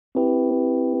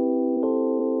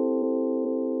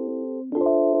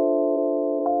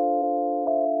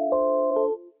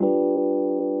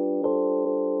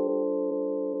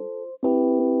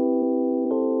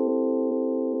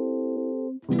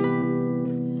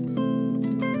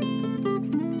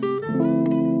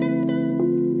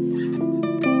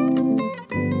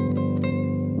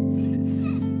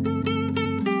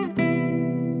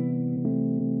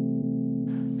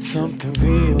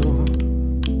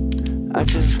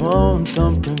want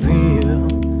something real.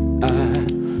 I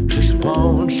just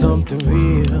want something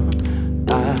real.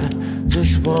 I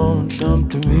just want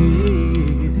something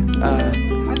real.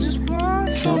 I just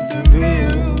want something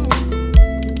real.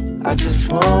 I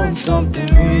just want something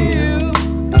real.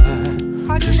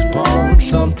 I just want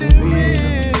something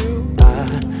real.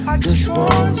 I just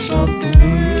want something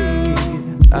real.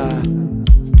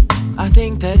 I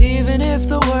think that even if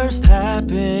the worst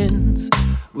happens,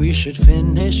 we should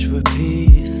finish with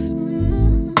peace.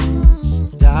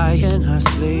 Die in our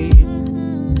sleep,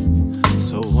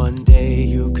 so one day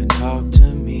you can talk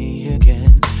to me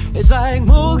again. It's like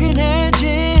Mugen and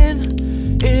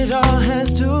Jin, it all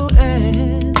has to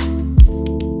end.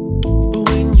 But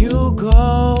when you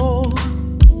go,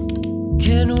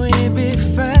 can we be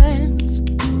friends?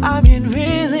 I mean,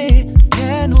 really,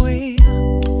 can we?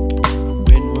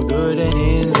 When we're good and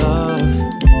in love,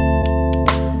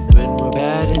 when we're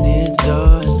bad and it's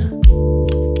done.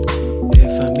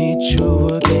 If I meet you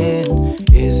again,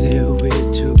 is it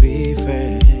weird to be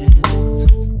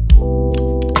friends?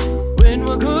 When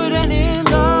we're good and in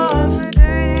love,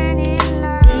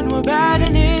 when we're bad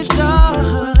and it's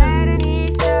done.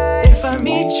 If I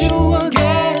meet you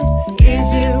again,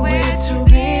 is it weird to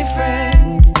be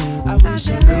friends? I wish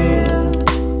I could.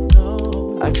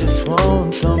 I just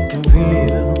want something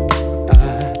real. I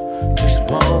just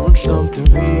want something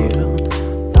real.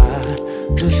 I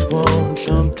just want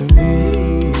something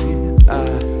real.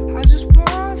 I just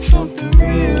want something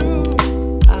real.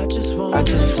 I just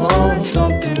want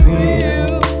something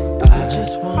real. I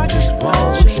just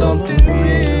want something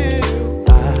real.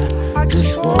 I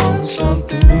just want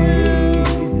something real.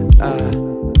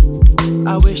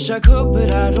 I wish I could,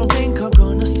 but I don't think I'm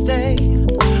gonna stay.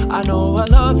 I know I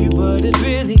love you, but it's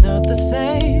really not the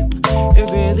same. It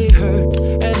really hurts,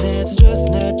 and it's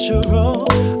just natural.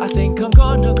 I think I'm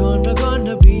gonna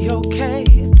be okay.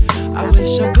 I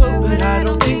wish I could, but I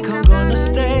don't think I'm gonna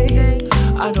stay.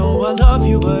 I know I love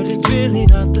you, but it's really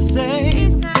not the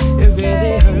same. It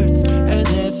really hurts, and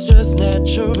it's just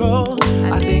natural.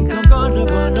 I think I'm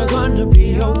gonna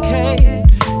be okay.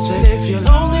 Said if you're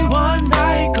lonely one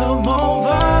night, come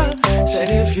over. Said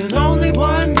if you're lonely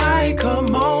one night,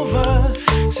 come over.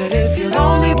 Said if you're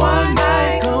lonely one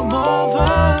night, come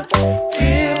over.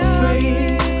 Feel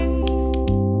free.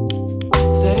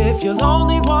 Said if you're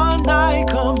lonely one night,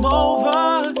 come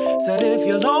over. Said if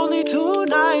you're lonely 2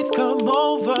 nights, come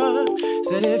over.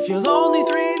 Said if you're lonely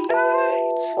 3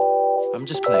 nights. I'm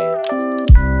just playing.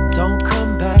 Don't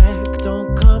come back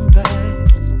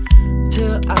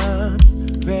till I'm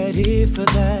ready for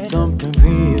that. Something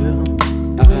real.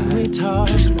 I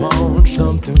just want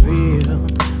something real.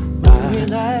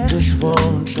 I just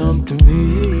want something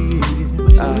real.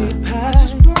 I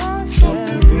just want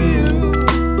something real.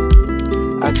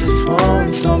 I just want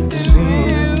something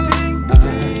real.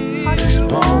 I just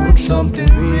want something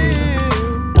real.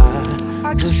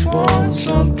 I just want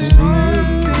something real.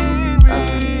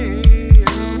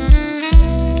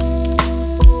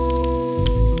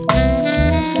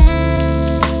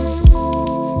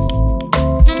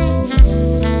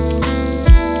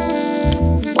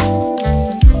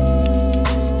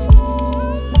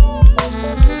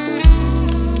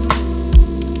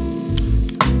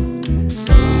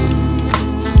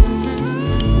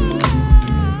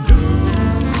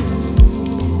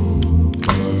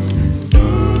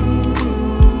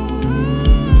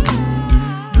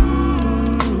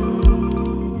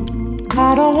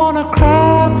 I don't wanna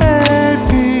cry,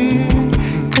 baby,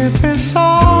 if it's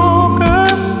all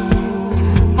good.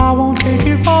 I won't take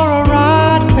you for a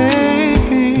ride,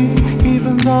 baby,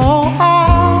 even though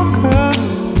I could.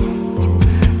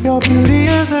 Your beauty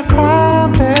is a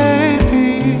crime,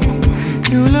 baby,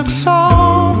 you look so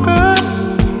good.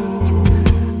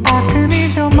 I can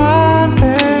ease your mind,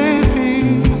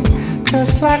 baby,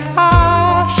 just like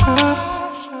I should.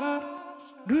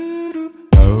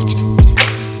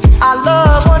 I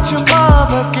love what your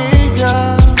mother gave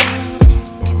ya.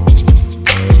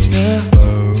 Yeah.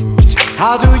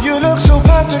 How do you look so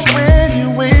perfect when you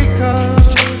wake up?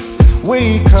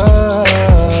 Wake up.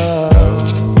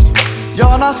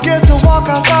 You're not scared to walk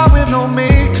outside with no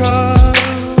makeup.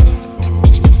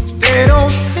 They don't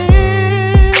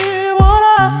see what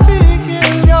I see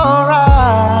in your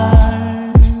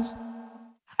eyes.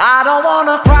 I don't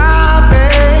wanna cry,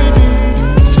 baby,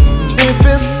 if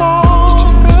it's so.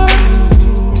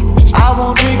 I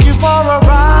won't take you for a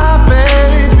ride,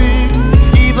 baby,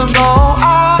 even though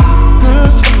I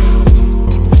could.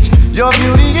 Your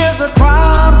beauty is a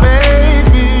crime,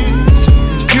 baby,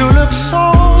 you look so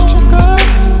good.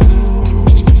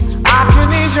 I can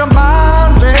ease your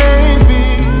mind, baby,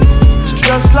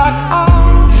 just like I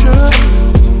should.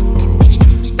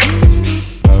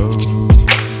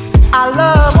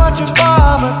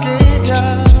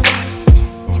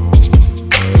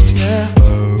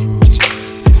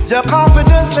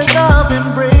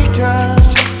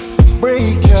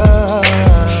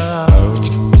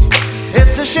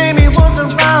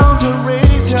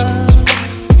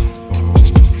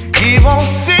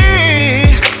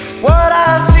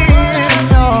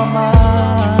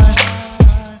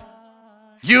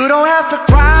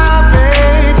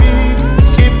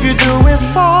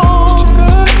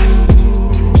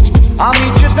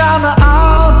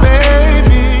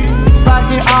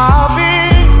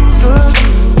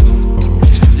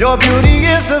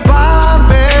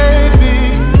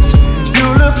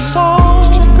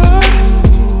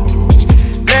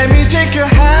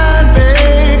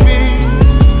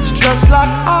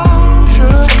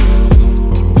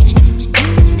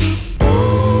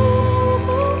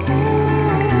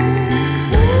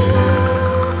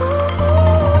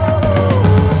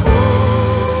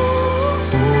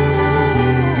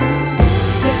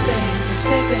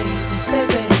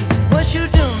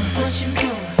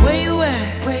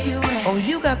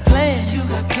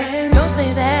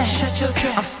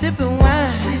 I'm sipping wine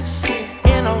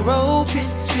in a robe.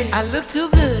 I look too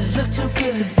good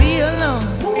to be alone.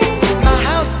 My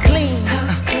house clean,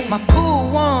 my pool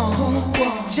warm.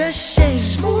 Just shake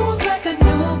smooth like a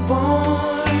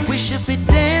newborn. We should be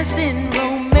dancing,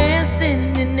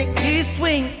 romancing in the east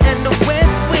wing and the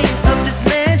west wing of this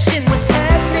mansion. What's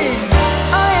happening?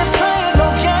 I ain't playing no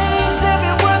games.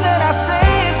 Every word that I say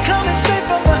is coming straight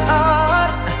from the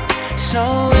heart.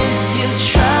 So if you're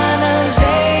trying to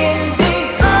lay in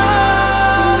these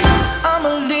arms,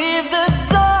 I'ma leave the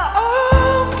door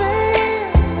open.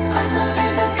 I'ma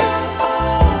leave the door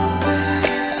open.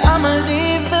 I'ma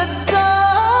leave the door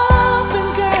open,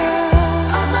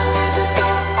 girl. I'ma leave the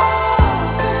door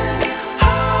open,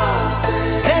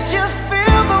 open. That you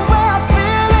feel the way I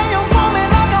feel and you want me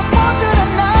like I want you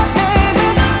tonight, baby.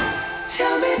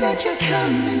 Tell me that you're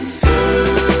coming through.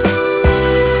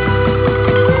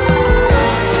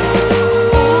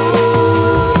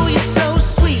 Ooh, you're so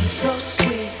sweet, so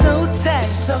tight.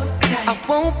 I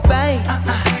won't bite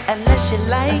unless you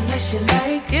like.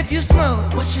 If you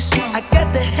smoke, what you smoke? I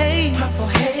got the haze. Purple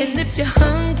haze. And if you're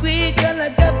hungry, girl, I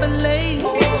got fillets.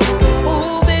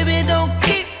 Ooh, baby, don't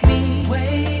keep me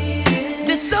waiting.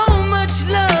 There's so much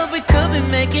love we could be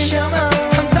making.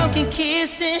 I'm talking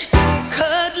kissing,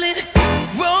 cuddling,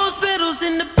 rose petals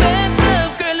in the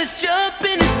bathtub. Girl, it's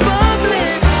jumping, it's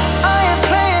bubbling. I ain't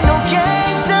playing no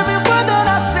games. Every word that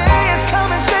I say is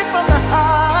coming straight from the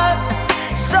heart.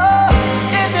 So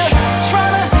if you're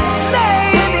trying to lay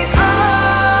in these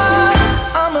arms,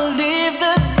 I'ma leave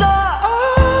the door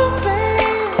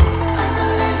open. I'ma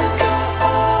leave the door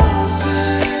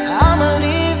open. I'ma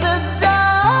leave the door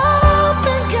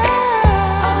open,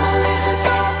 girl. I'ma leave the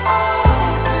door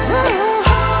open,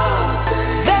 open.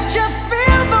 That you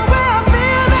feel the way I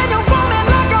feel and you want me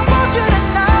like I want you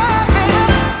tonight,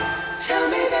 baby. Tell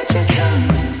me that you're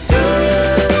coming through.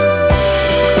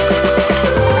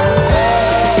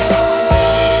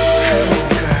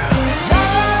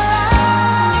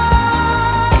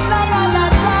 La la la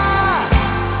la,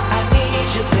 I need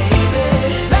you, baby.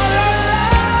 la la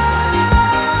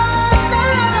la,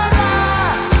 la la la.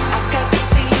 I got to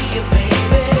see you,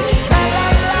 baby. La la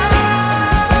la,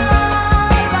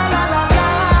 la la la la.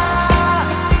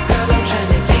 Girl, I'm trying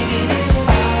to give you this.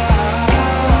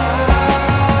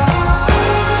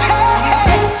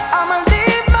 Hey, I'ma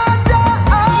leave my door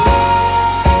open.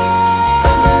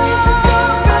 I'ma leave the door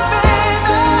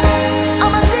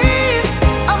I'ma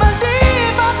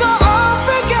leave my door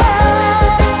open,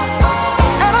 girl.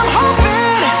 And I'm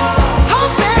hoping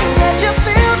that you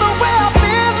feel the way I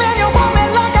feel and you want me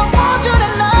like I want you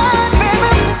tonight,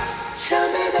 baby. Tell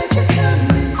me that you're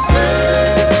coming through.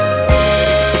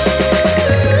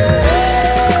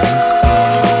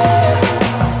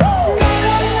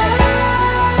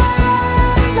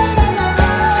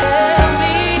 Tell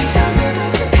me that you're coming through. Tell me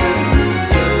that you're coming through.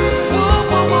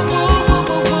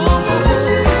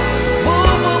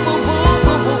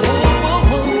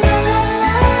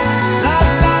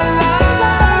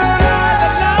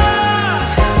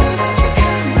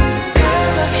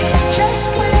 Just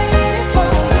waiting for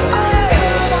you.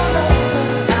 Come on over.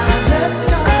 The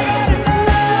door.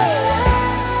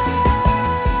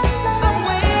 I'm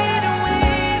waiting for you.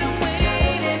 Just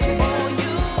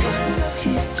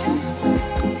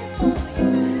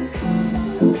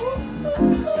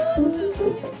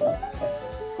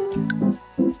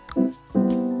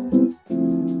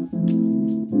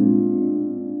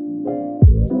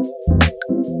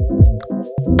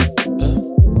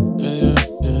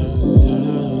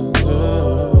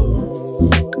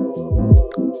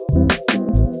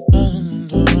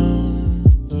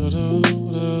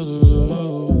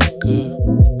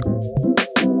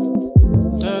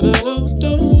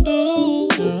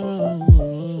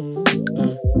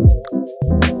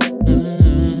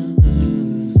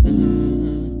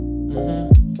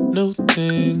New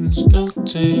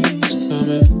things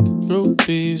coming.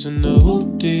 Rubies and the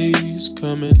hoodies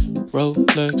coming.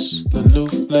 Rolex, the new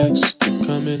flex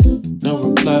coming. No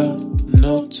reply,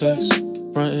 no text.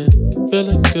 Frontin',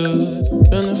 feeling good,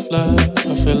 feeling fly.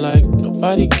 I feel like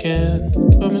nobody can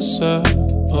come inside.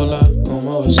 Hola,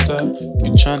 como esta?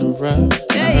 You tryna rap?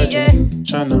 I heard you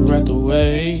tryna ride the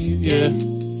wave, yeah.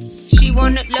 She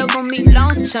wanna love on me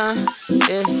long time,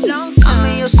 yeah. I'm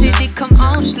in your city, come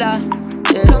on, slide.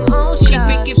 Yeah. She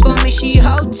freak it for me, she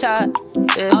hold tight.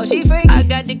 Yeah. Oh, she freak. I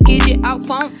got to get it out,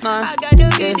 pump mine. I got to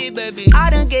get it, baby. I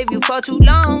done gave you for too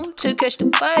long to catch the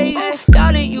wave.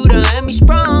 Darling, you done had me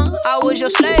sprung. I was your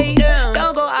slave.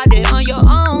 Don't go out there on your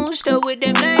own, still with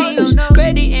them names.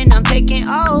 Ready and I'm taking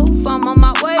off. I'm on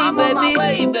my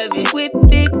way, baby. With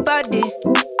big body,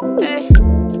 hey.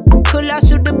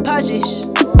 Colossal deposits.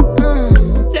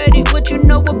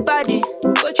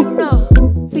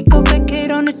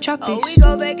 tropics. Oh, we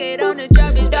go back it on the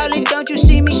tropics. Darling, don't you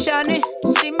see me shining?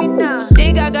 See me now.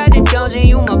 Think I got the Jones and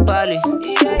you my Polly.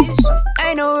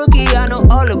 Ain't no rookie, I know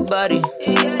all about it.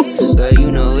 Girl,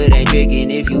 you know it ain't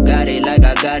tricking if you got it like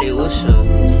I got it. What's up?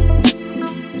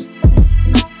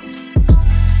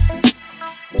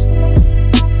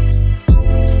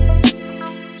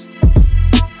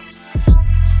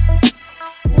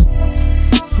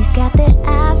 He's got the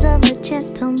eyes of a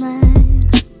gentleman.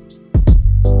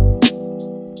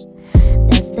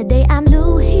 That's the day I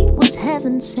knew he was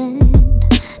heaven sent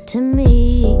to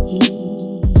me.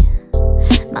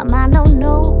 My mind don't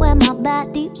know where my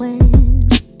body went,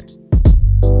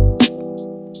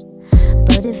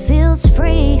 but it feels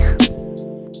free,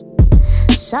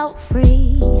 so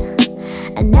free.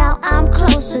 And now I'm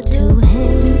closer to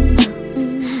him,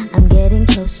 I'm getting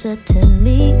closer to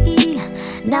me.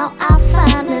 Now I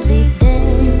finally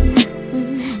dare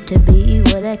to be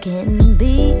what I can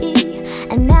be.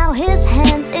 And now his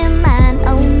hands in mine,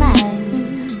 oh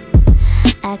mine,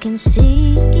 I can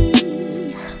see,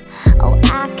 oh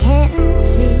I can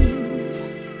see.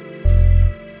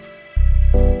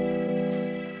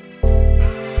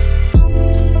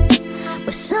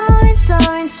 We're soaring,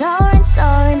 soaring, soaring,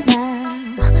 soaring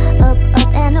now. Up,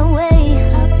 up and away.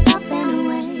 Up, up and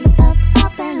away. Up,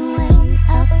 up and away.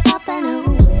 Up, up and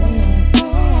away.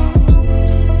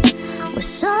 We're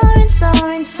soaring,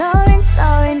 soaring, soaring,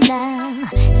 soaring now.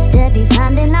 Steady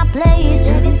finding our place.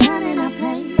 Steady finding our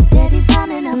place. Steady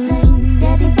finding our place.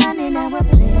 Steady finding our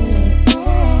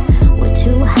place. We're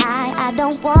too high, I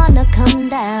don't wanna come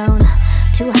down.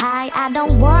 Too high, I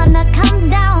don't wanna come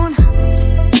down.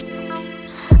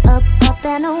 Up, up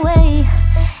and away,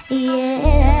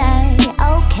 yeah,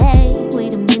 okay,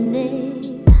 wait a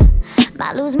minute.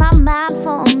 Might lose my mind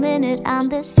for a minute, I'm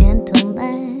this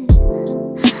gentleman.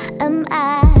 Am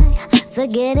I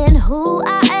forgetting who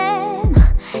I am?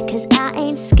 Cause I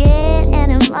ain't scared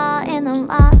anymore in the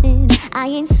morning. I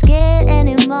ain't scared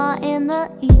anymore in the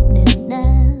evening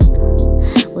now.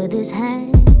 With his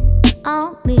hands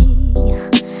on me,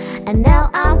 and now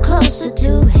I'm closer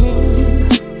to him,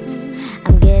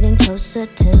 I'm getting closer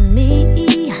to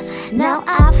me. Now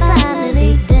I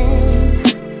finally dare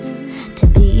to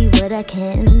be what I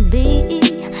can be.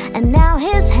 And now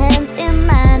his hands in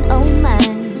mine, oh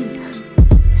mine,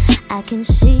 I can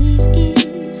see,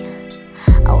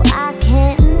 oh I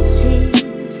can see.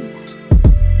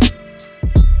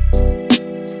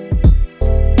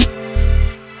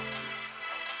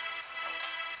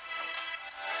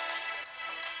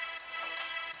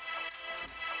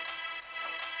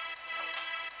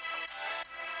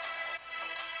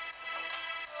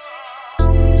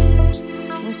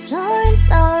 We're soaring,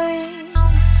 soaring,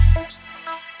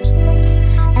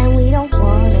 and we don't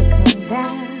wanna come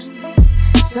down,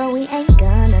 so we ain't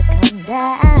gonna come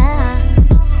down.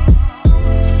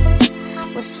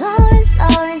 We're soaring,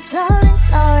 soaring, soaring,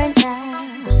 soaring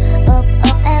now. Up,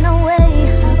 up and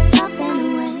away. Up, up and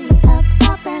away. Up,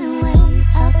 up and away.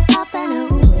 Up, up and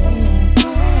away.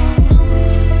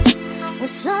 We're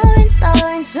soaring,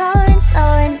 soaring, soaring,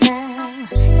 soaring now.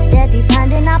 Steady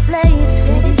finding our place.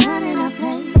 Steady finding our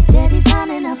place. Steady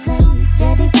finding our place.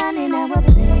 Steady finding our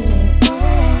place.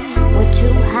 We're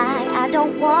too high, I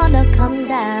don't wanna come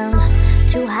down.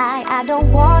 Too high, I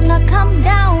don't wanna come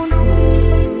down.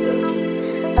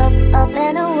 Up, up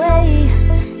and away,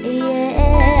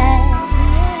 yeah.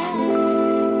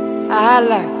 I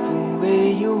like the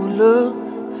way you look,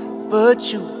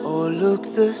 but you all look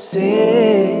the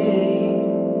same,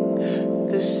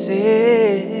 the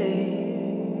same.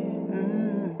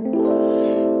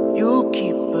 You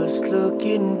keep us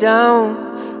looking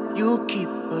down, you keep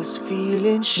us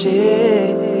feeling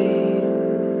shame.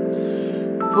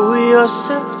 Pull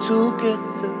yourself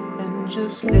together and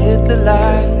just let the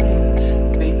light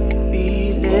in,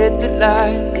 baby, let the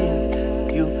light in.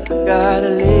 You gotta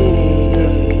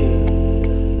live.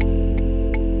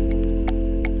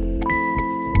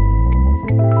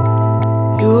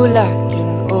 You like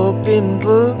an open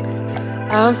book,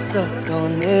 I'm stuck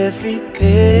on every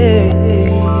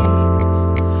page.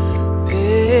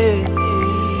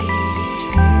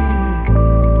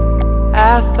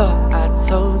 I thought I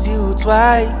told you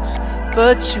twice,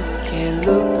 but you can't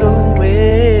look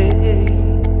away.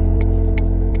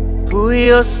 Pull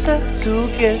yourself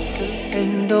together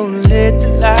and don't let the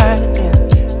light in,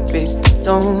 babe,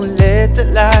 don't let the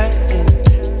light in.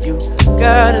 You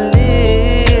gotta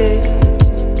live.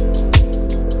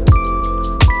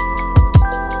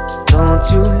 Don't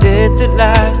you let the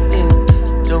light in,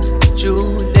 don't you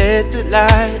let the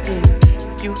light in.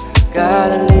 You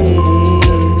gotta live.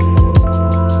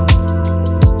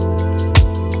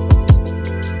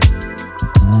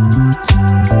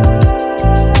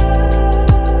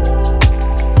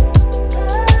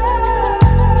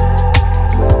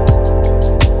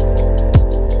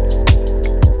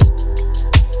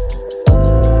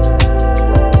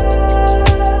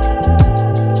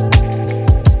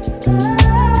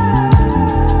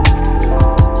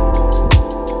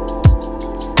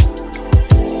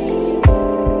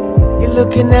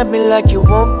 looking at me like you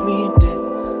want me dead.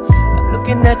 I'm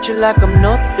looking at you like I'm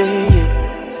not there yet.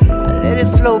 I let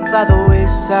it float by the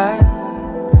wayside.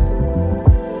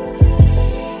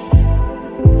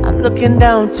 I'm looking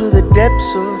down to the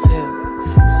depths of hell.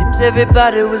 Seems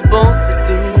everybody was born to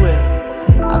do well.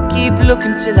 I'll keep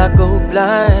looking till I go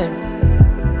blind.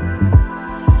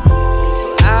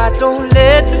 So I don't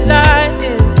let the light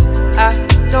in. I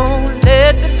don't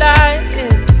let the light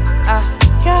in. I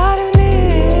gotta live.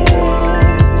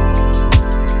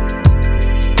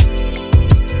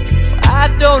 I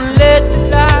don't let the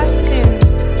light in.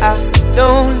 I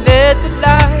don't let the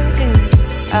light in.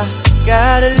 I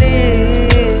gotta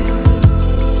live.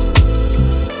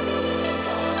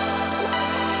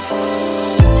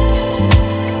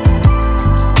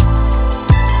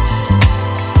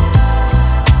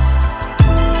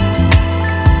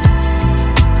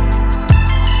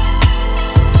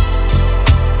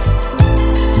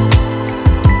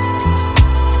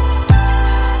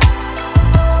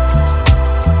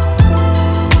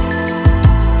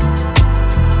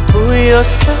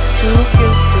 Yourself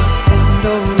together and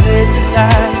don't let the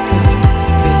light in.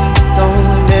 Don't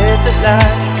let the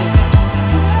light in.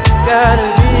 You gotta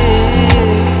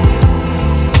live.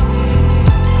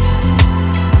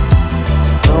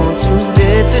 Don't you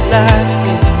let the light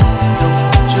in.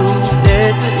 Don't you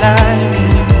let the light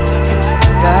in.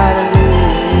 You gotta live.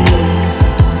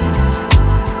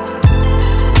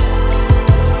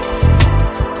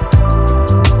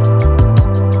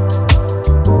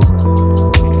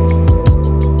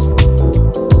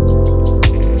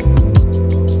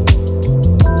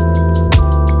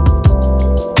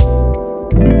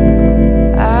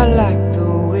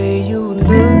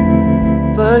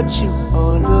 But you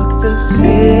all look the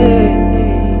same,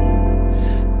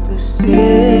 the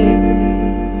same.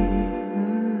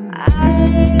 I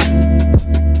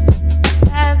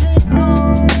have it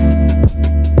all,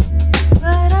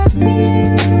 but I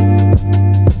feel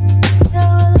so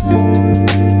alone.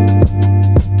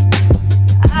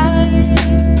 I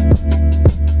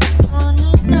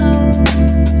wanna know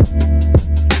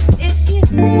if you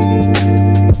think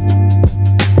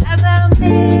about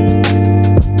me.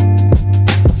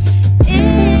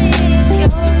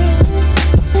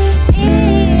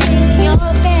 Your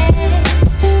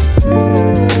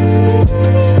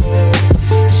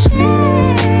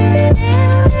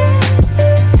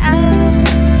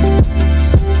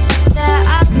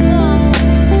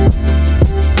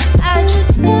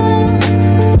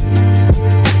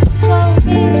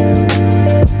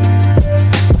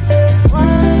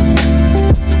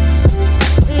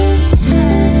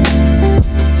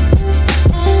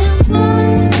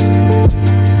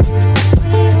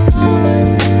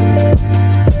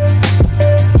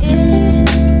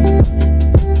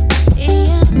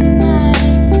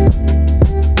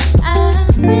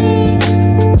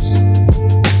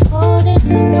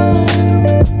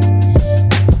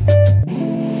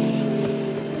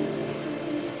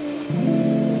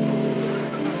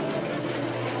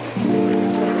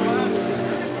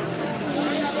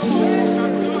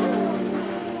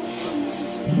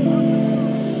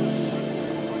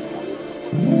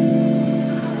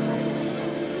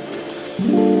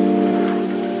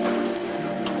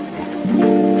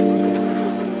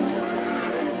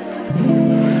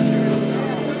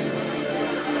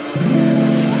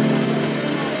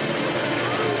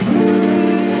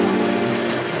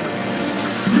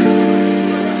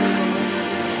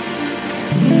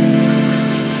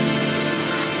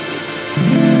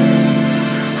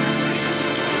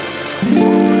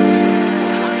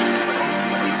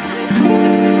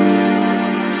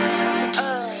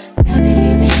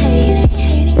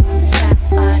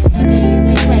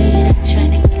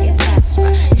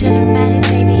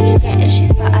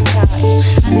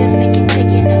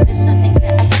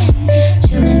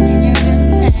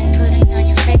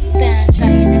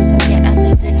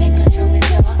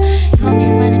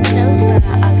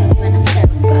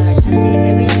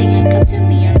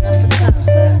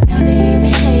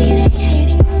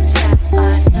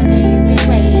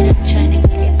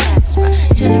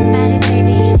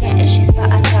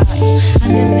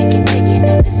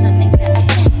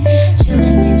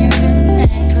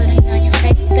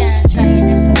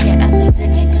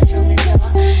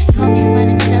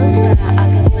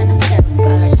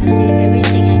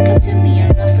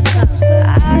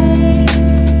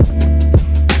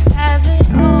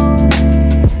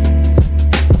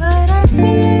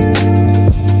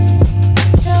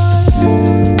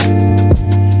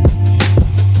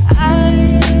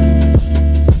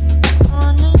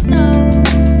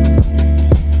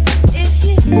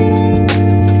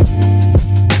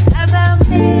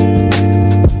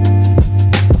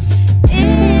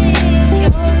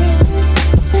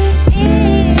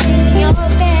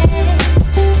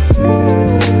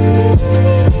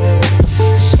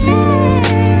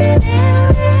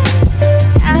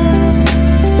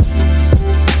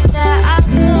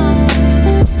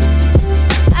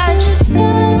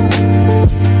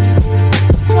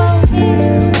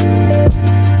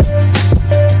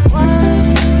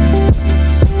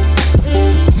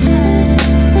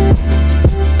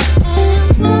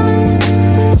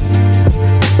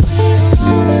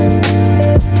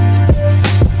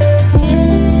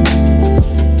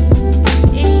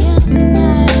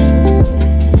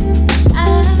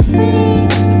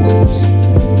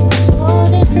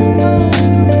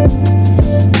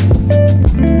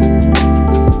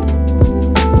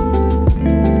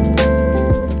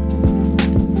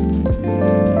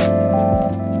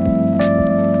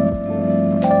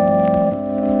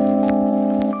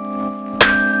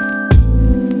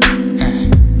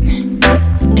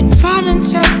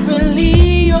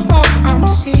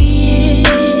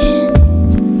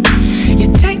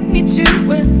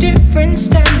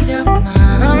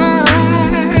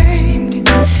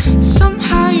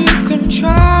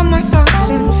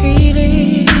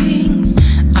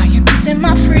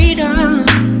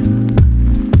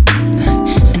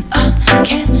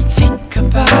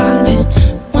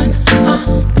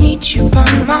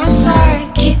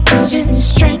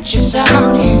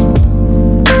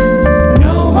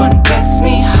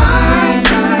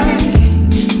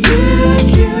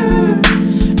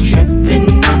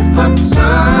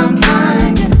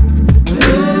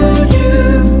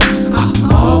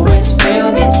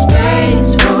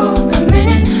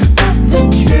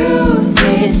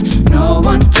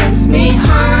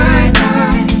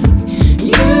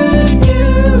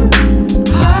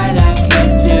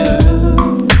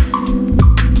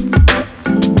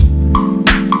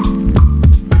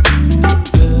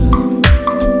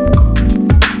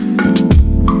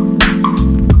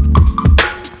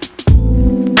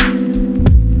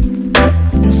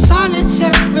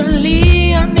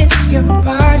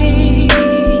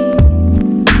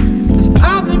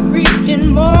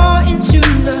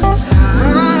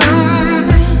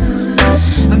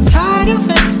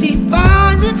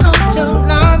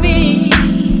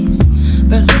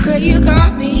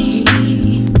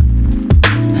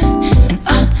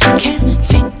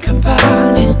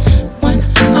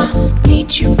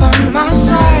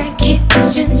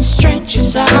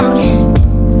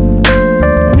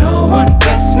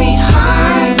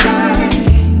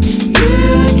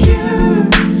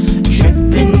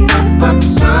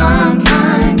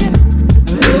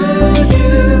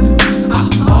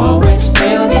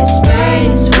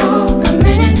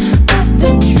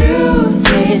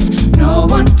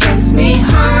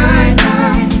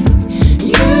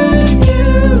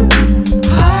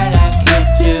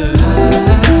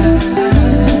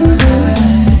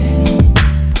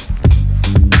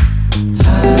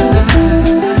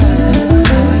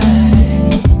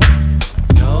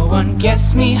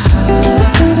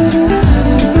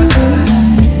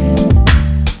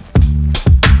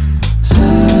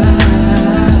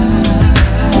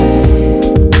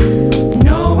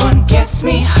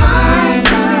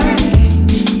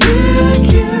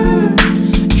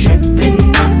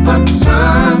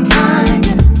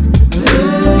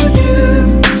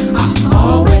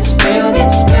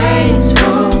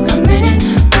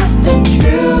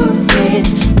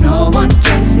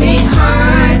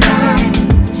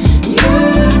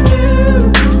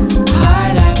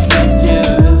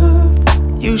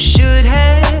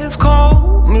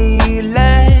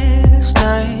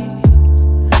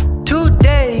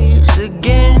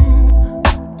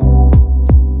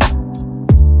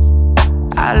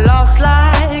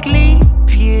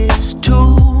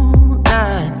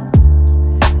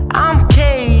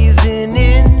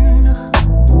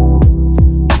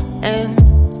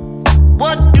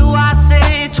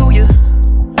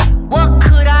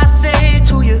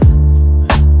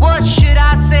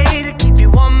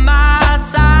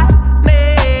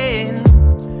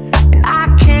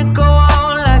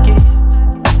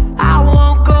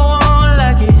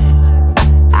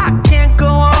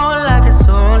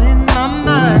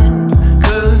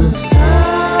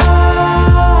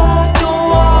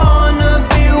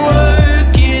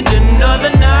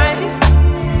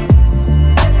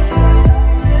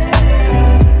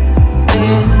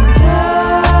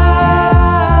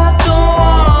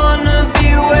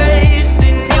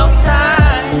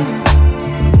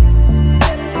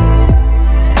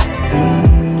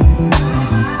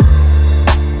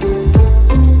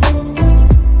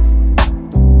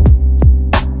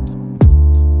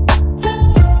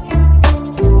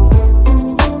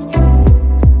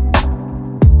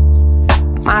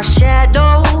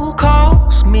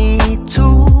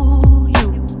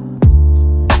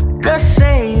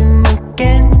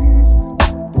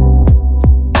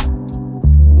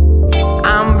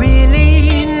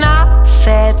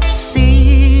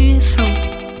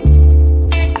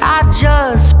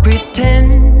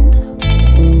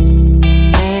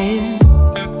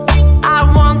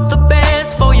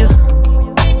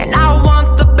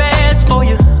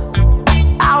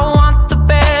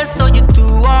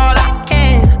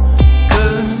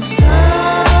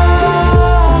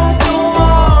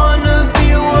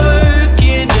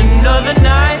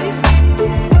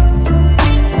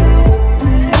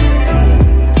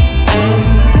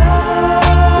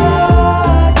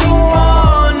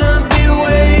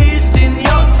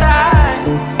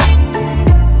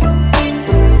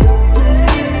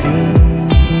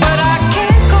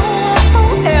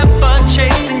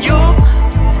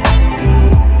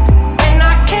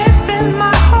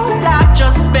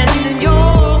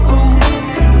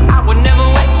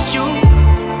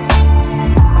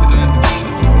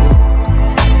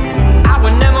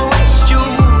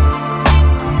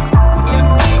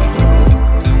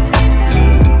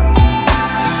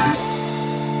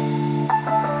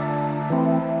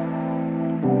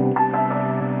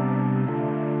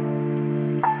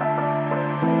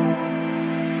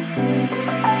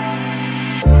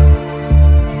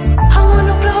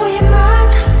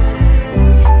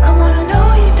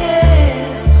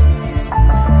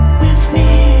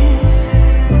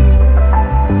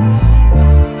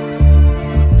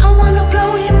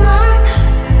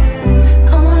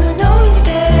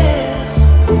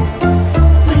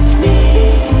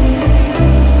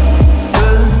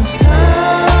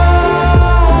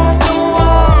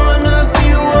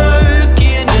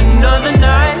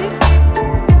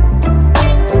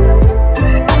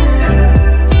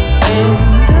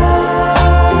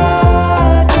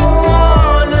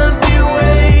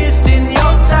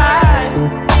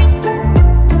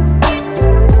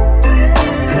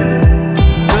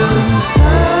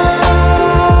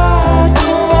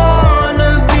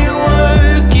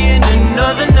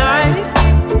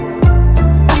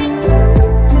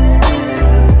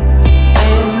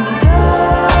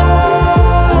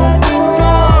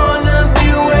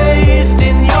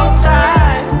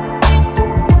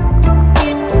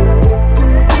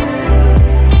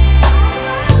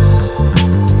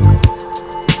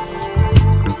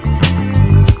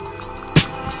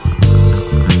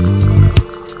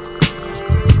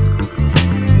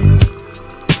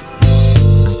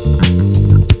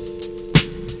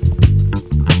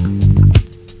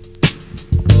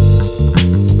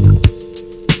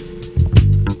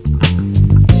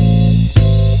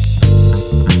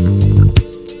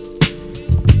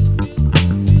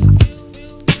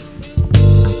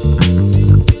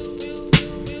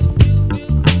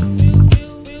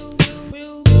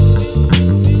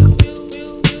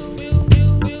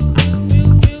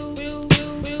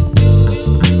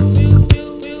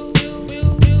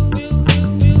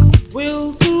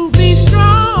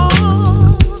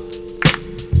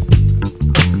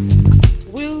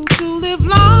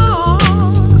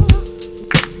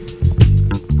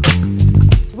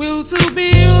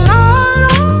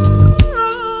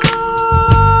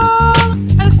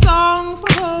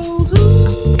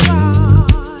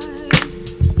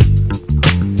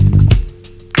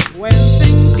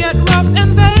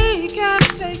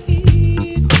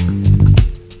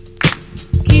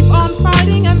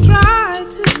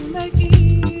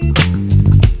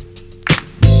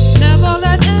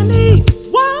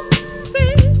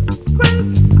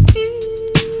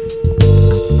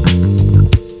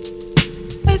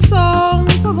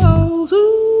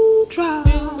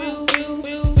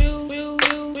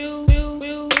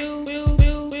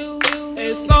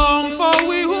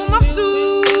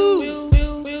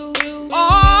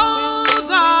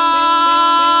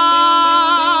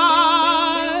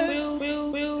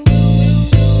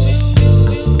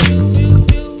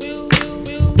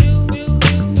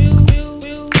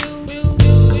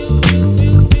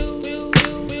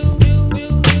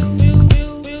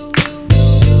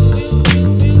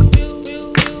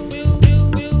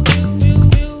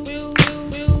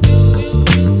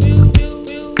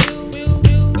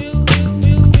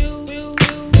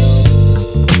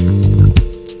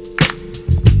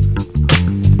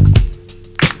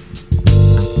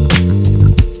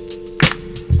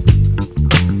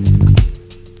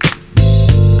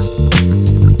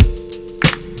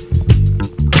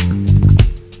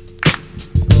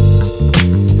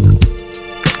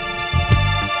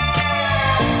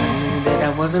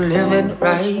wasn't living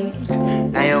right.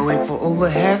 Lay awake for over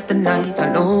half the night. I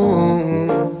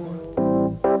know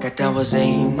that I was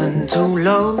aiming too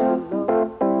low.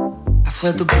 I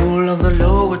felt the pull of the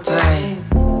lower tide.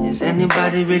 Is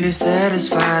anybody really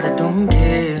satisfied? I don't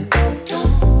care.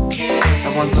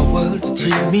 I want the world to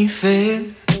treat me fair.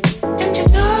 And you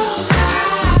know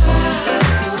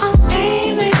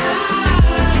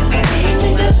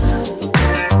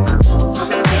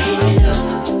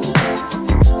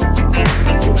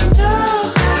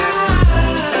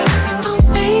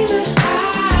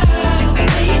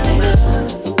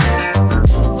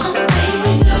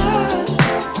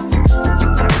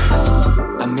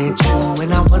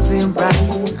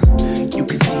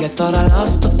I thought I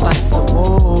lost the fight,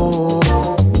 whoa.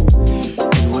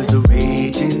 It was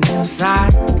raging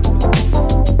inside.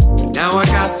 Now I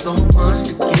got so much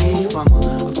to give. I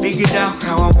figured out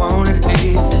how I wanna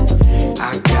live, and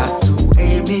I got to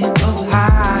aim it up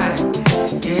high.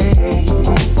 Yeah,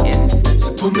 yeah.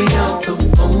 So put me on the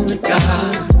phone to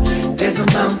God. There's a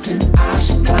mountain I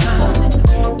should climb,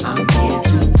 and I'm here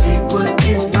to take what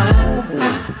is mine.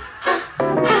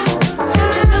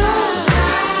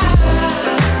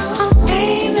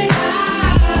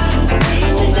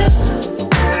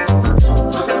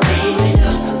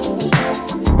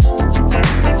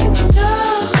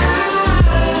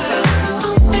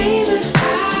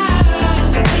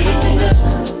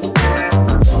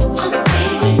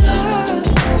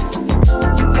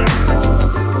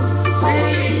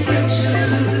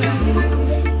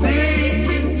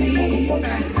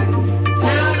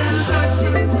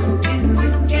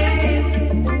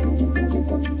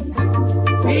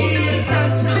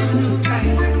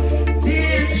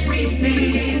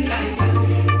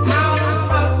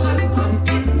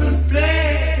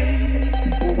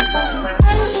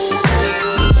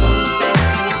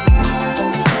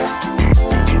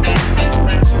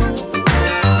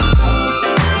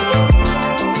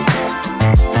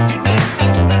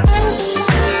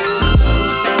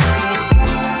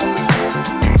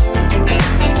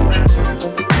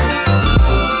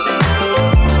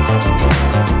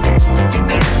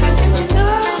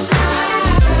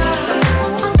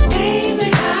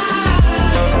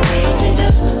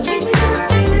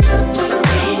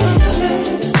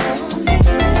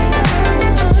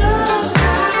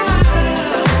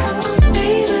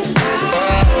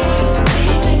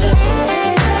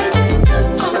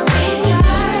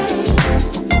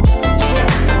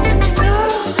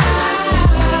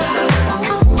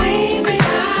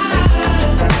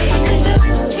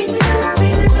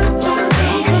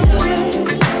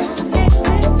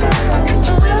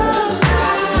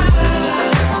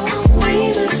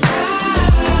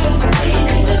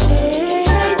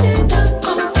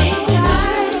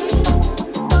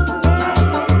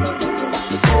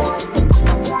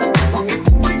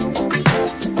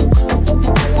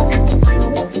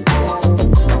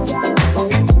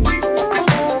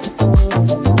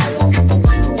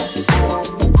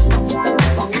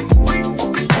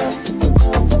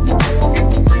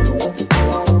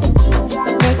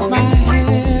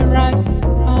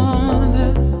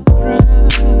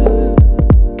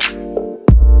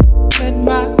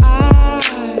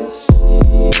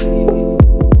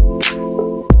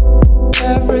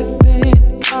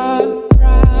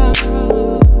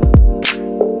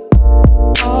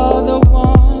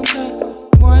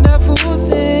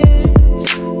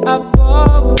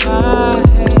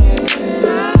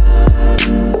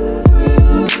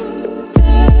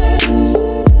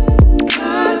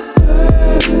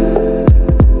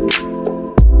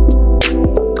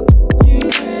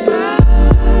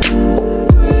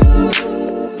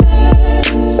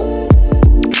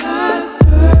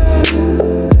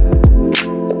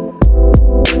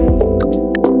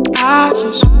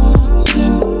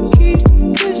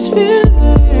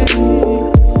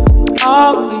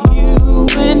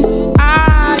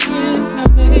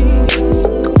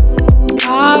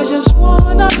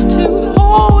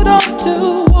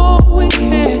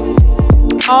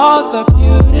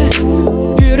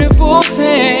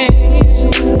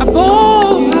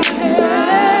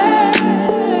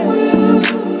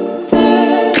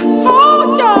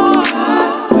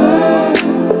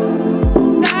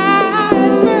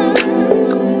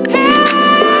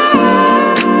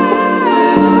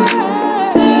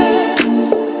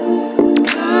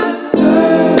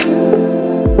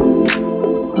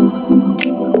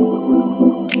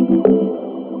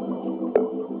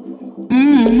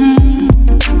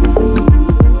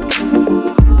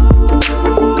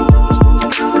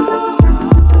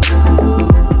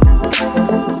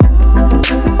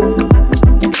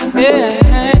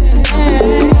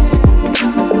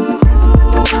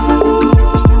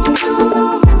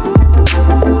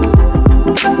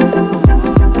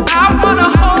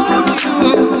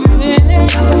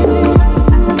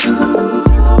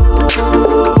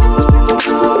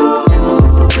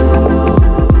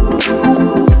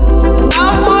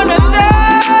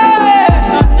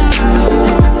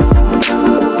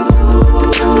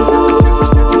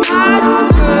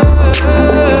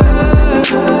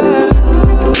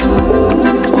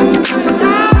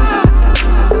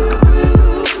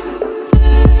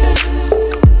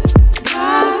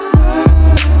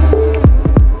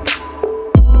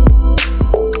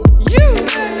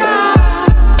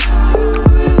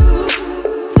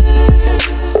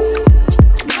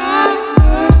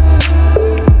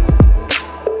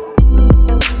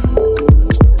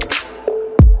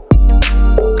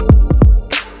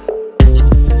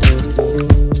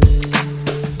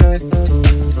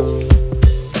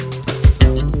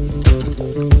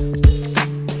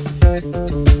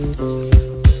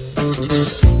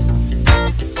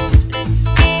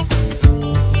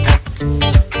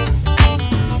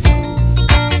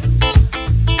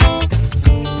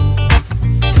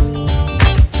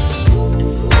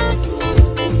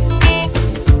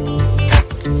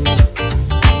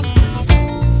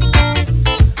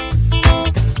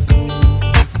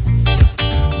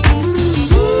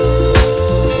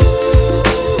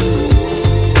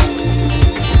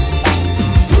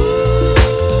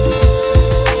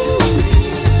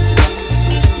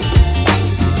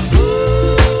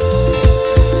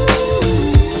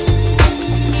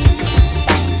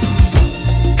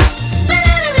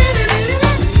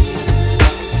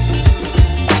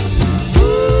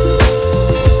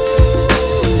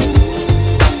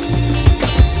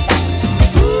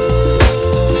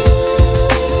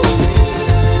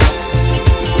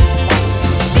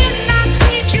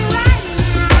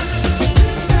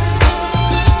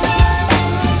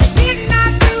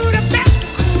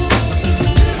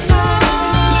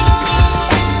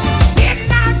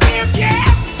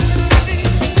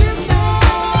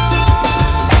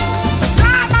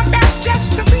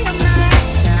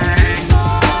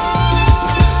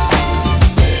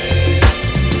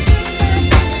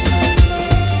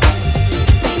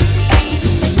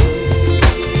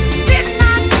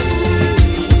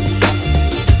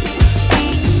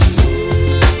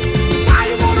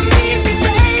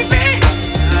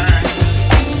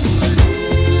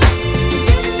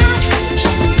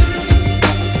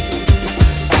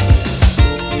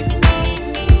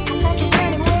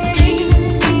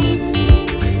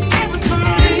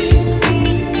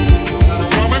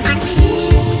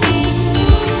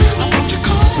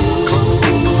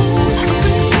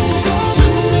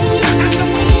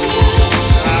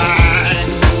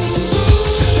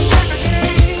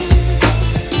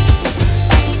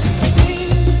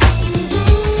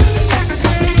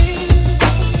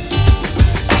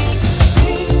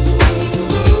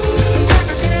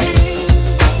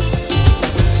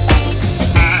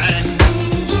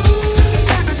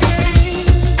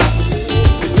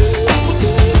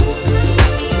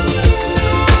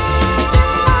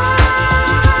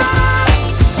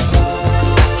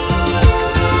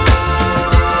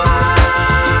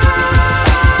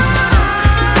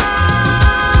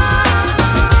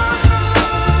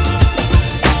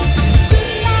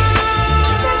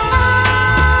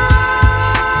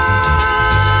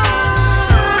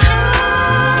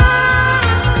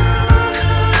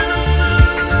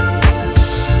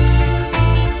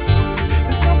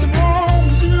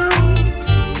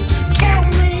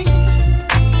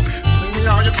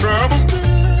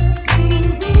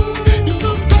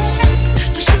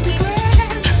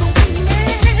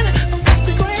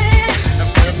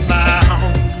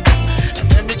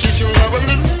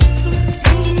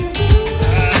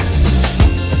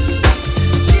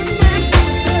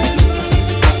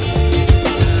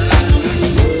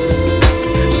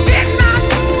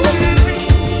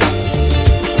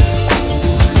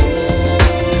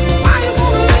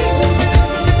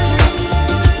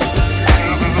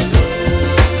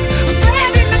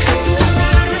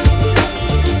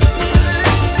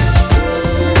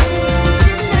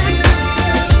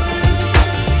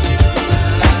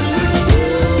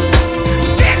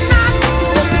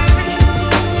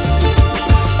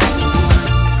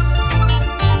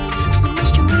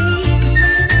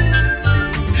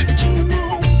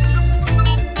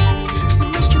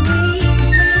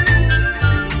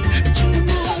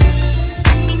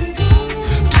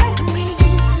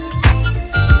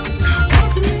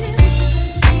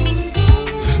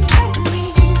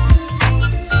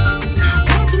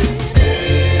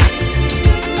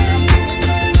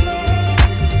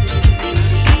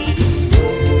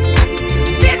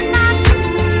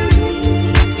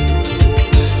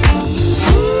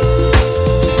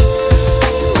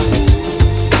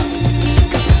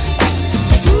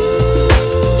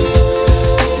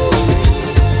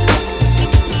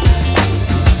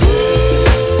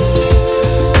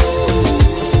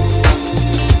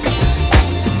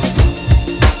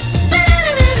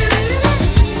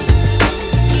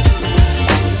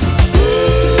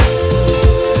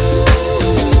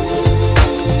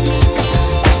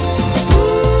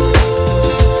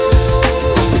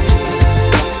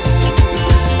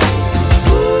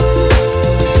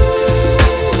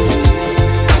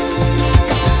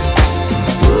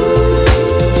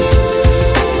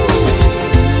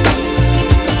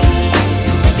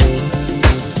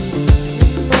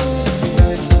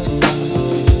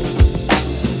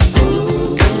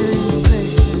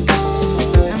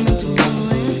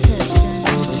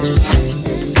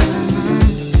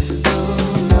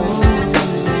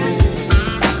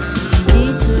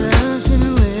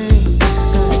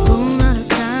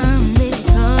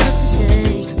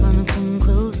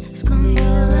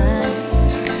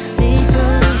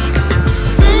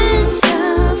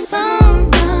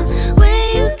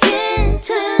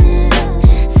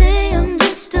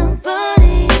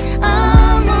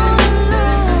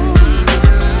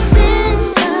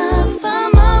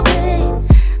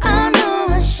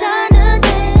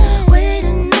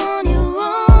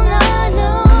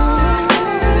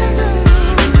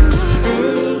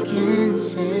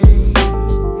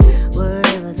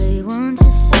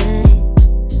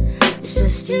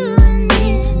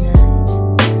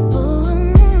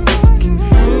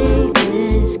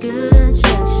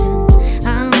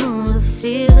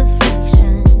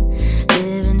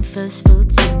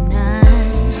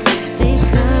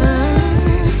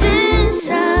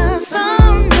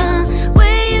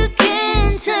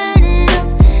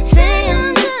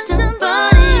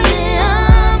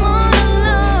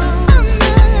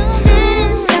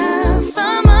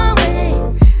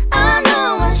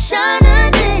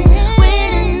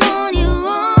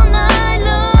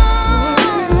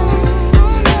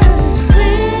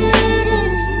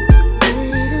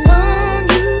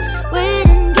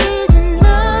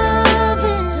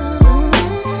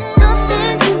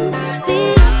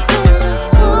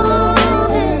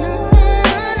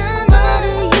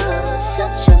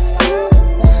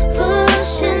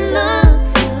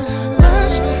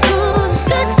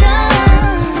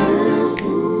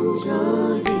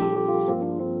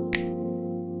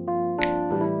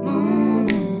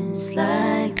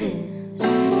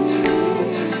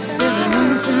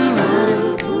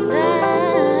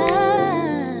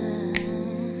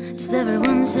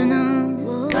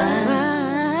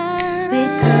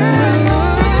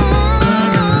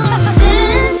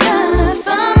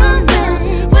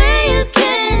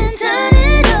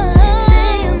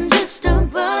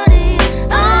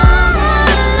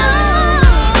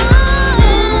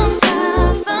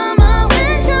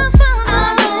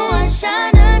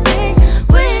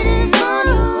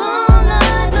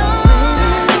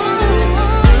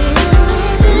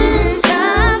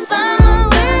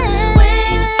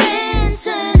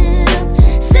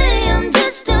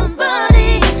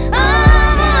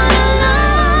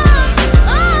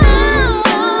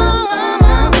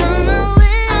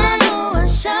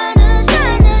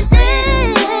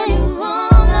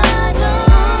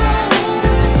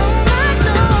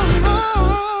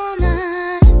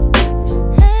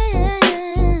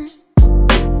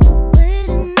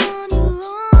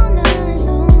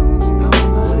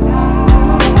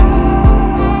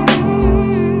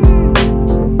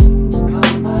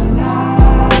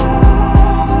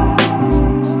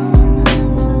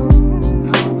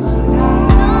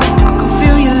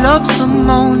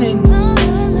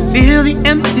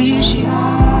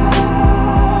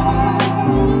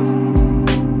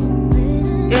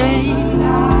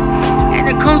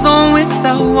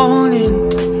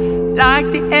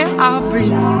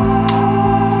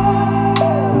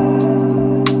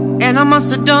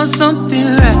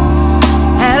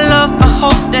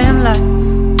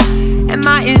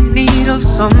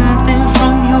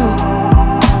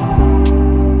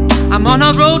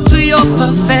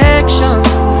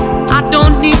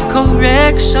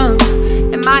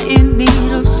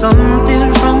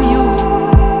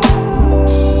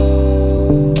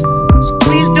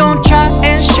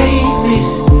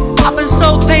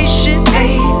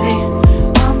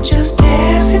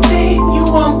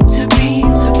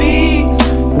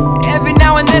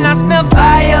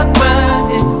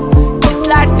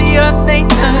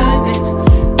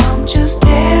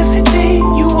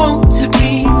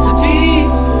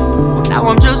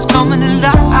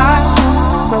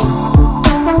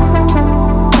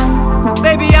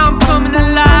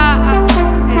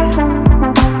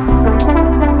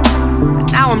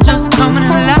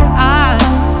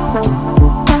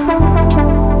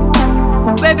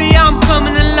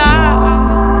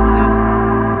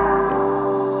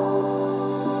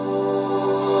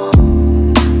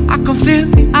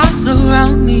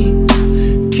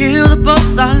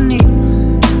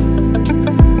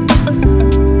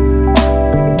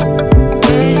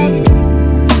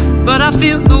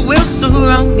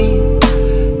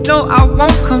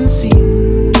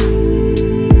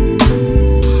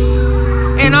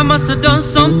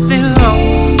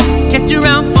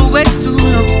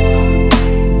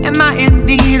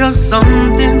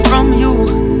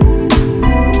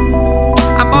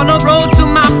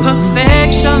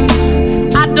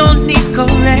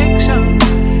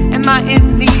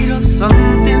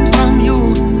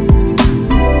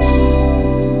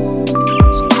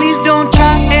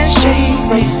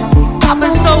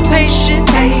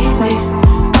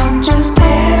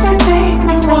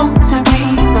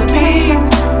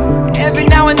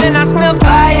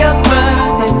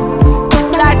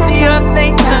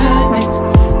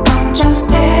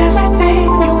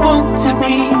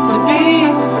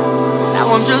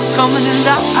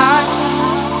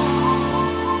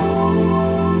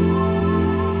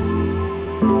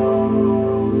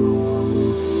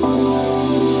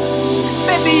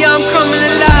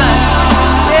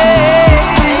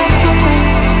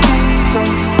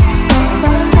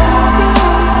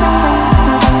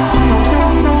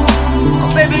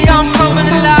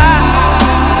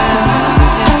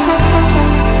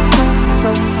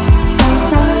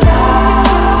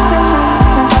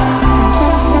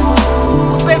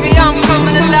 Baby, I'm coming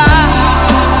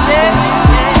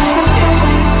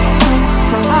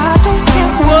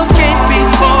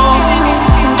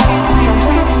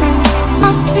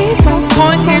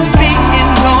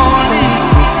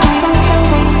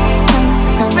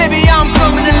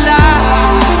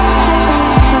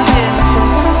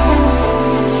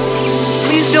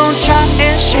don't try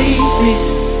and shade me.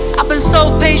 I've been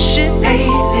so patient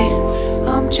lately.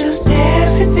 I'm just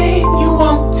everything you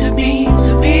want to be,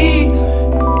 to be.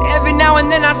 Every now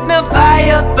and then I smell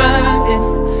fire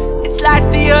burning. It's like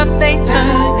the earth ain't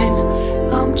turning.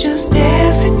 I'm just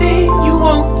everything you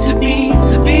want to be,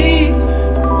 to be.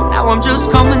 Now I'm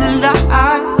just coming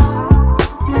alive.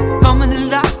 Coming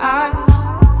alive.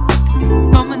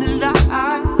 Coming alive. Coming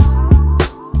alive.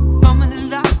 Coming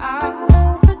alive.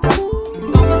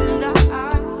 Coming alive.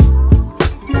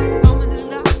 Coming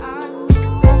alive.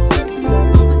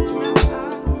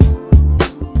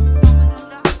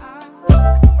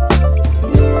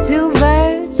 Two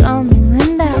birds on the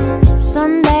window,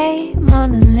 Sunday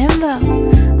morning limbo.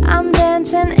 I'm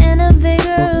dancing in a big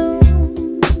room.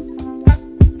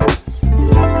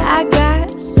 I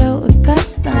got so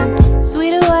accustomed,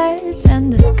 sweeter words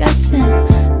and discussion.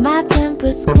 My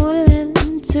temper's cooling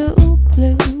to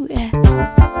blue, yeah.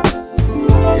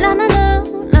 La la la,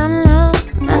 la la,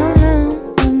 la la,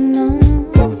 la.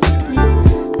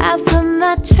 I put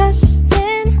my trust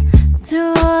in to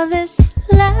all this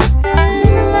laughing.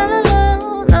 La la la,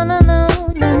 la la la,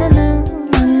 la la la,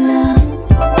 la la.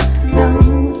 No,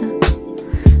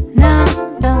 no,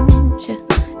 don't you,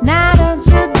 now don't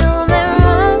you do me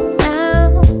wrong now,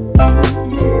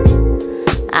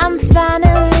 yeah. I'm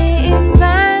finally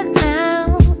fine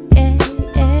now, yeah,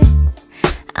 yeah.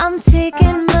 I'm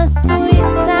taking my sweet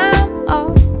time,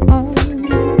 oh, oh.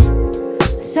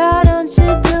 So don't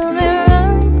you do me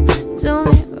wrong, no,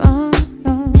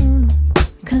 no.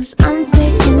 'Cause I'm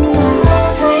taking my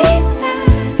sweet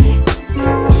time, yeah.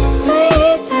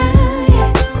 Sweet time,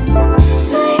 yeah.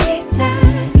 Sweet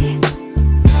time, yeah.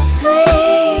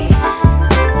 Sweet,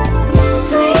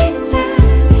 sweet time,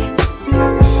 yeah.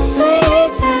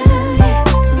 Sweet time, yeah.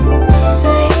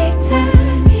 Sweet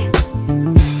time, yeah.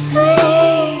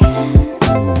 Sweet.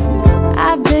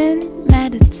 I've been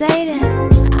meditating,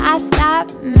 I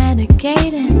stopped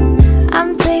medicating.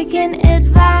 I'm taking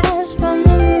advice from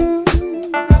the moon.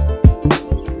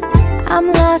 I'm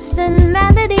lost in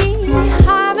melody,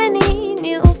 harmony,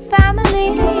 new family.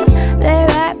 They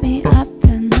wrap me up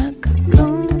in a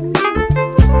cocoon.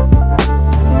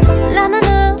 La la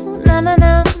la, la la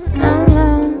la, la la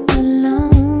la.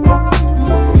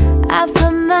 I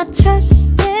put my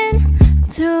trust in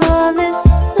to all this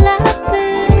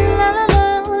laughing. La la la,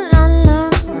 la la,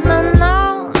 no, no,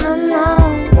 no, no,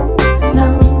 no,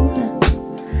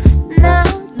 no,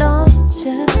 don't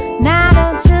you, now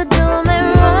don't you do me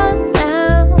wrong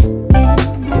now, yeah.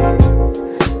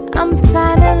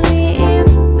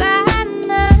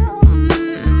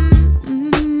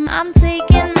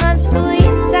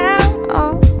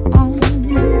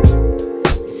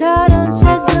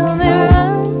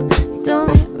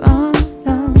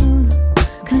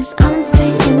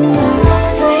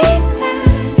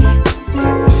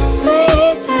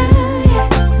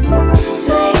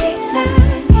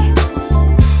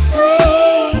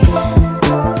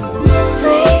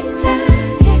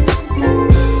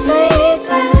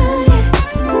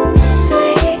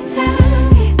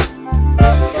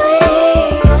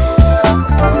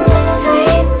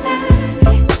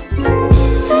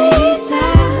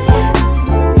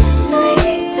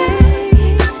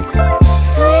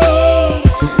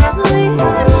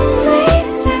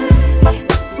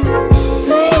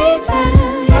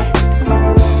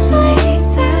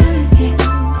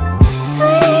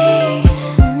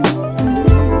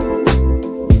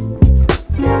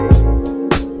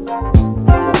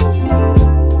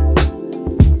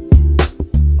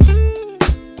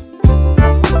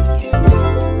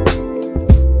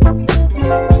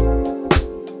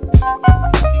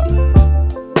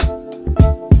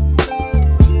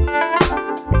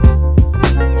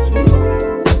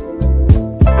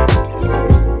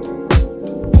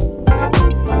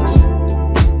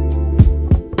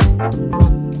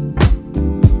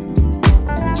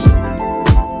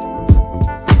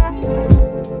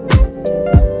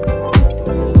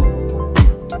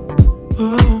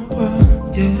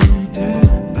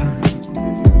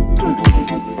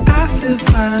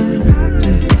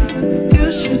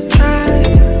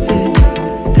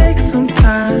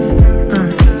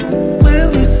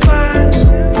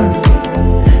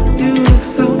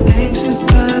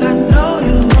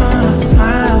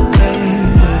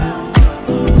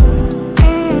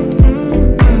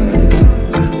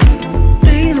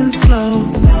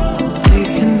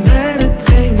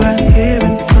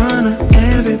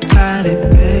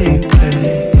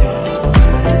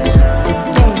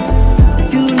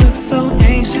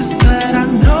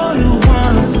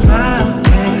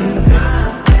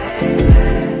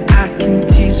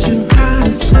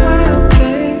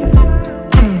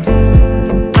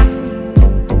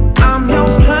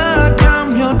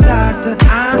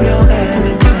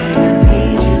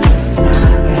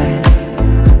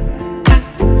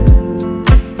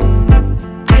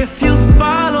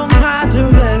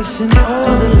 and all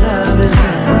the love is in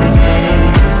this, baby,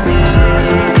 just smile.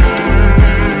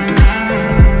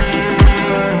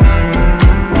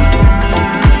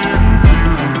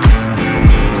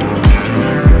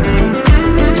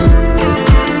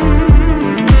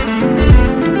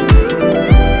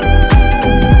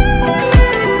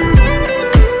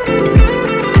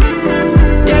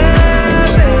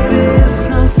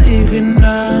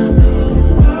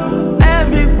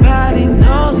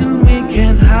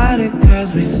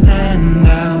 We stand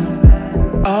out,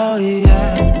 oh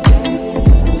yeah.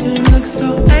 You look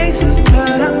so anxious,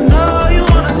 but I know you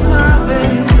wanna smile,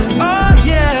 baby. Oh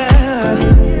yeah,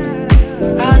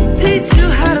 I'll teach you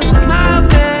how to smile,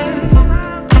 baby.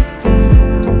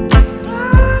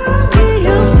 I'll be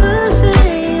your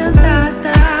pussy, your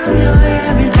doctor, I'm your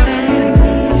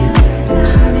everything. I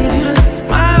need you to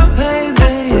smile,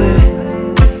 baby, yeah.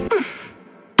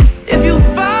 If you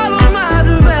follow my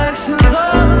directions,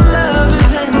 all the love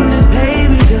is in this,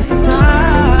 baby, just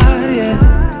smile, yeah.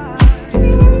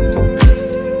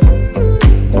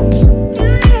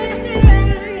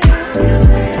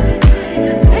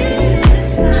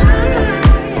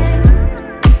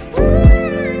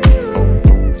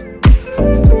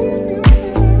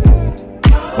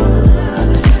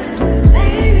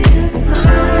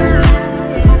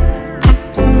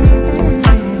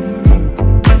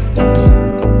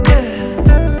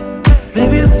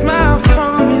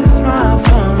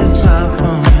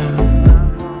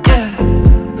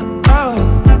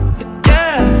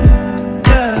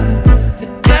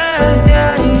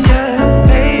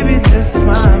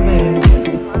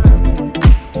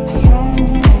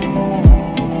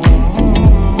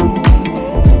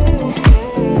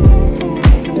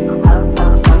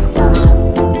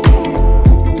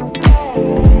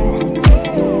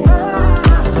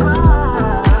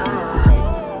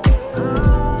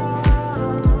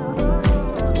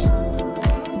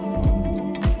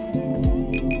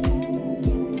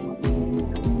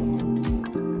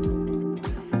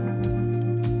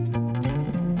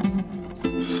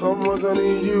 Someone's I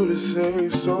need you to say.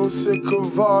 So sick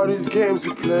of all these games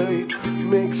we play.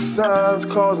 Mixed signs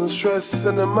causing stress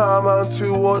in my mind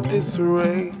to what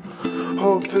disarray.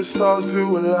 Hope the stars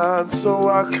do align so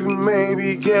I can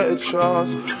maybe get a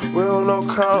chance. We'll not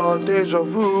count on deja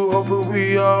vu, hoping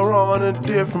we are on a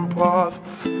different path.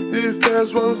 If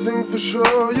there's one thing for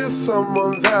sure, you're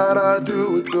someone that I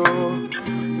do adore.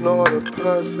 Not a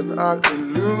person I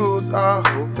can lose. I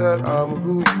hope that I'm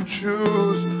who you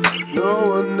choose. No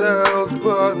one else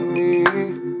but me.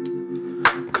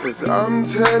 'Cause I'm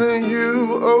telling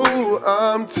you, oh,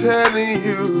 I'm telling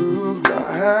you, I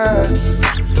had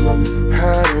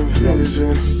a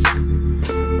vision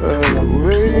of the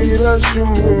way that you're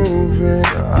moving.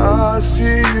 I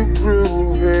see you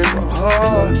grooving, my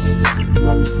heart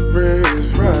rate is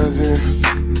rising.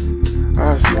 I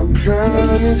see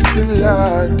planets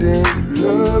colliding,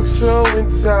 look so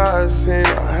enticing. I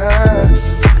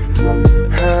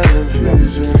had a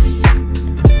vision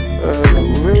of the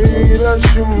way that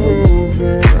you're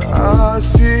moving. I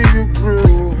see you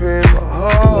grooving, my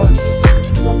heart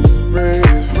rate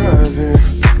is rising.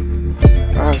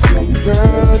 I see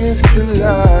planets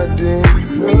colliding,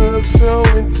 look so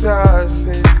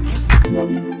enticing.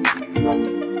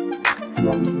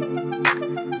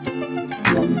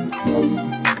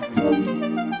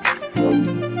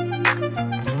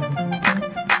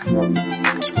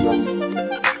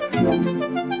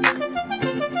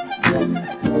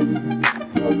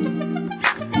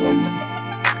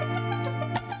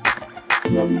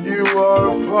 You are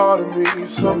a part of me,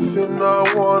 something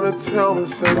I wanna tell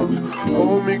myself.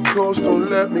 Hold me close, don't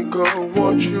let me go.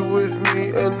 Want you with me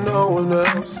and no one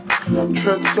else.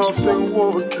 Tread soft and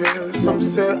walk with care. Some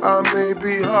say I may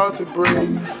be hard to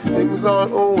break. Things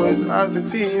aren't always as they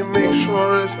seem. Make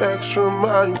sure it's extra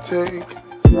mile you take.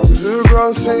 The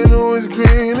grass ain't always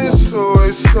green, it's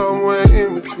always somewhere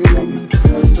in between.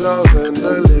 Love and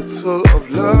a little of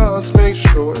lust. Make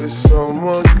sure it's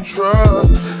someone you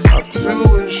trust. Have to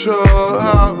ensure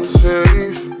I'm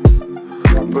safe,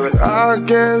 but I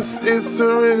guess it's a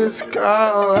risk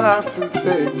I'll have to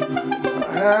take.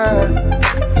 I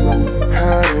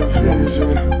had a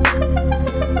vision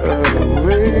of the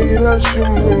way that you're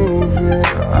moving.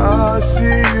 I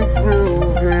see you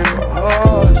grooving, my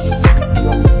heart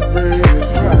rate is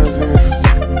rising.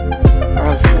 I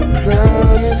see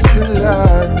planets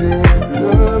colliding,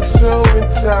 look so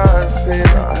enticing. I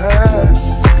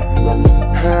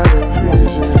had a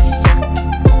vision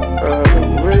of the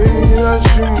way that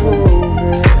you're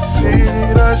moving. I see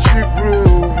that you're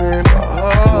grooving, my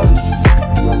heart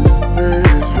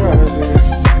rate is rising.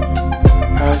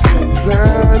 I see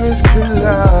planets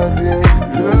colliding,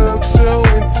 look so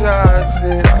enticing.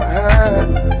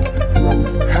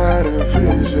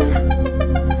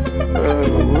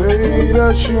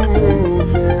 that you're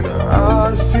moving,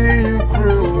 I see you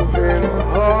grooving. My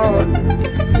heart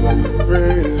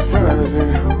rate is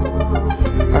rising.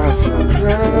 I see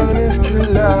planets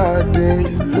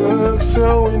colliding. You look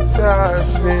so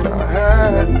enticing. I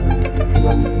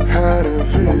had a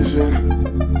vision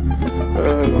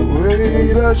of the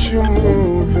way that you're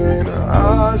moving.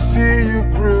 I see you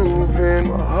grooving.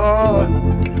 My heart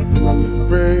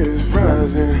rate is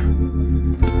rising.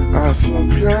 I see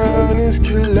planets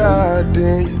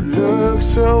colliding. You look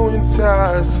so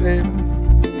enticing.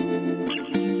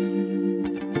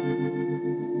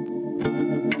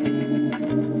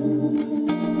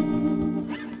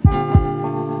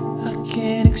 I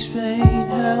can't explain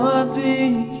how I've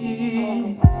been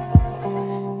here.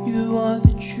 You want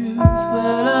the truth,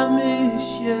 well I miss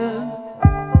you.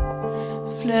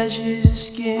 Flashes of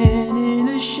skin in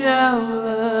the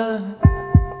shower,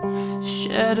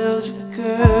 shadows of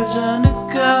curves under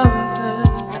covers.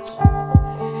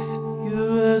 You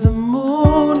were the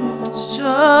moon in the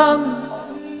summer,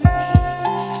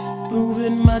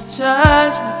 moving my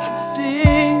ties with your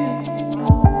fingers.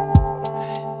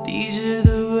 These are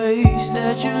the ways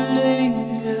that you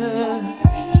linger.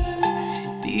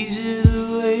 These are the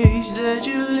ways that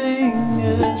you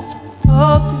linger.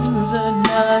 All through the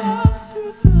night,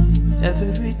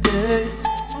 every day,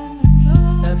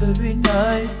 every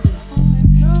night.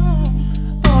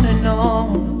 On and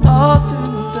on, all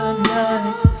through the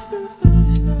night,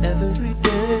 every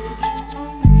day,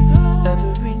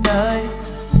 every night.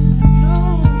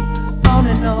 On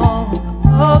and on,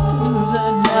 all through the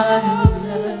night,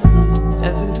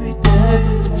 every day,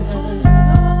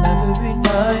 every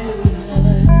night.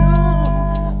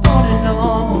 On and on,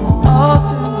 all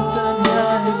through the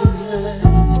night,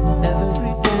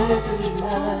 every day,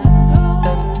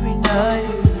 every night.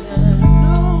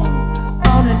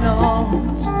 On and on.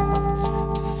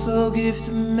 Forgive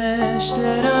the mess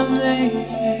that I made.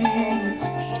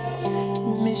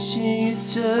 Missing your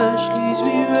touch leaves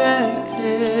me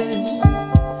reckless.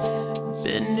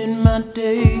 Bending my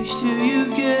days till you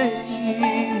get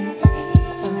here.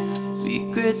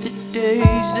 Regret the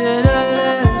days that I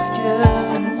left you.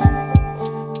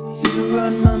 You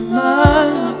run my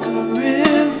mind like a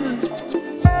river,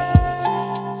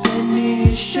 bending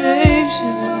your shapes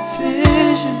in my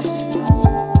vision.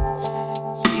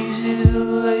 These are the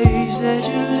ways that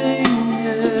you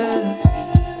linger.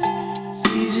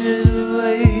 These are the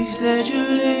ways that you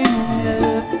linger.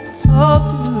 All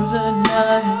through the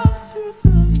night,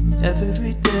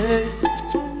 every day,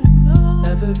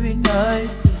 every night.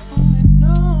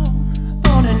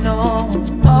 On and on,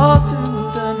 all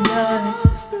through the night,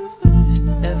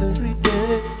 every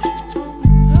day,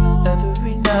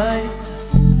 every night.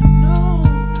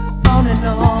 On and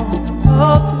on,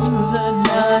 all through the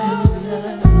night,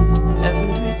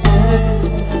 every day,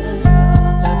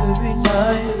 every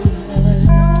night.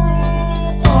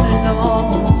 On and on,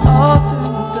 all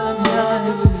through the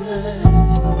night,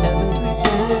 every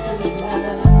day,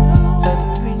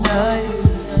 every night.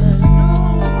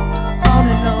 On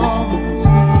and on.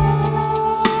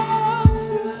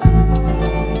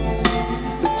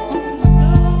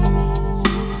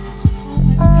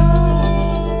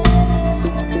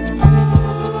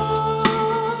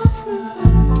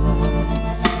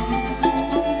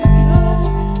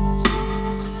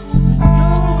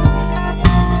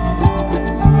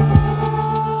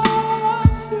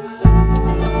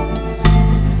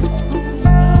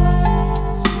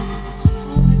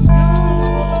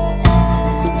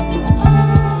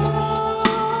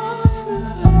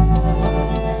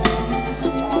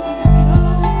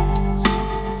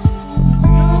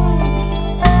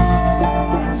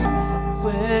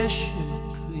 Where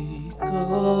should we go?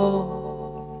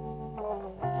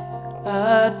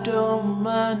 I don't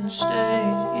mind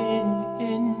staying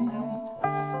in,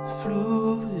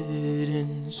 fluid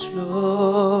and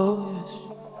slow.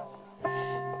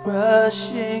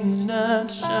 Rushing's not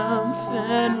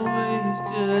something we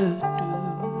could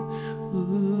do.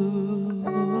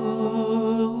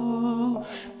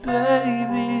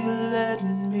 Baby, let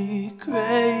me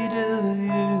cradle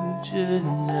you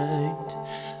tonight.